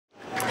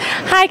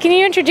Hi, can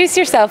you introduce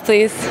yourself,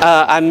 please?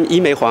 I'm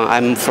Yimei Huang.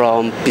 I'm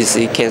from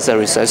BC Cancer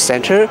Research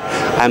Center.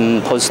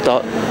 I'm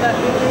postdoc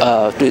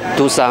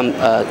do some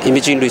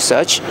imaging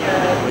research.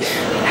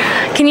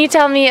 Can you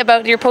tell me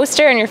about your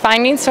poster and your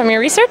findings from your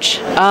research?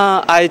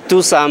 I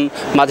do some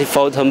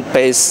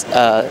multiphoton-based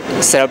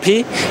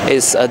therapy.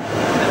 It's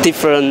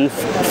different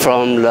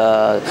from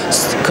the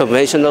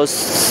conventional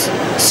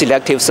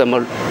selective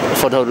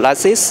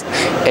photolysis,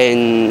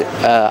 and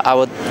I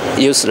would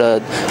use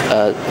the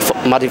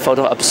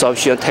multiphoton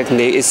absorption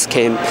technique. It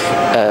can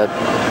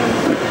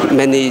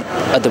many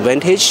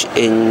advantage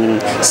in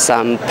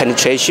some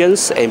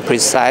penetrations and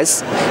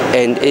precise,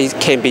 and it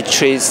can be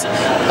treat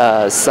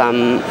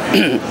some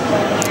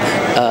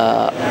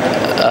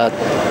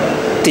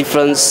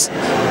difference.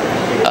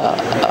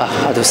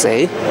 How to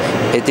say?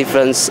 A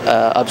difference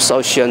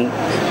absorption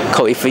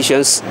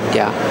coefficients.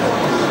 Yeah.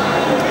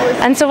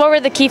 And so, what were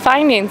the key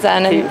findings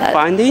then? Key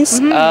findings.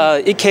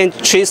 It can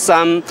treat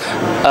some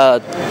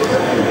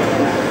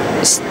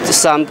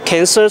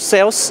cancer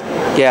cells.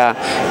 Yeah,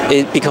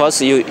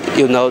 because you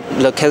know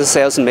the cancer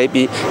cells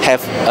maybe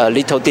have a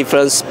little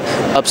difference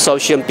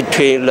absorption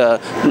between the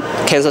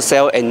cancer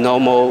cell and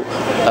normal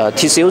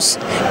tissues.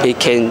 It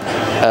can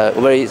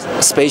very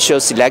spatial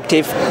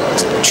selective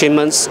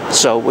treatments,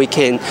 so we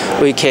can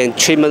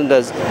treatment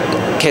the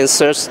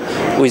cancers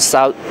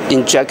without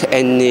inject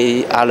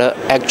any other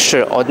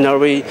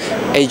extraordinary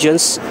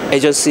agency.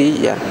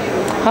 Yeah.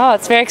 Oh,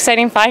 it's very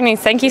exciting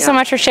findings. Thank you so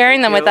much for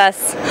sharing them with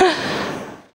us.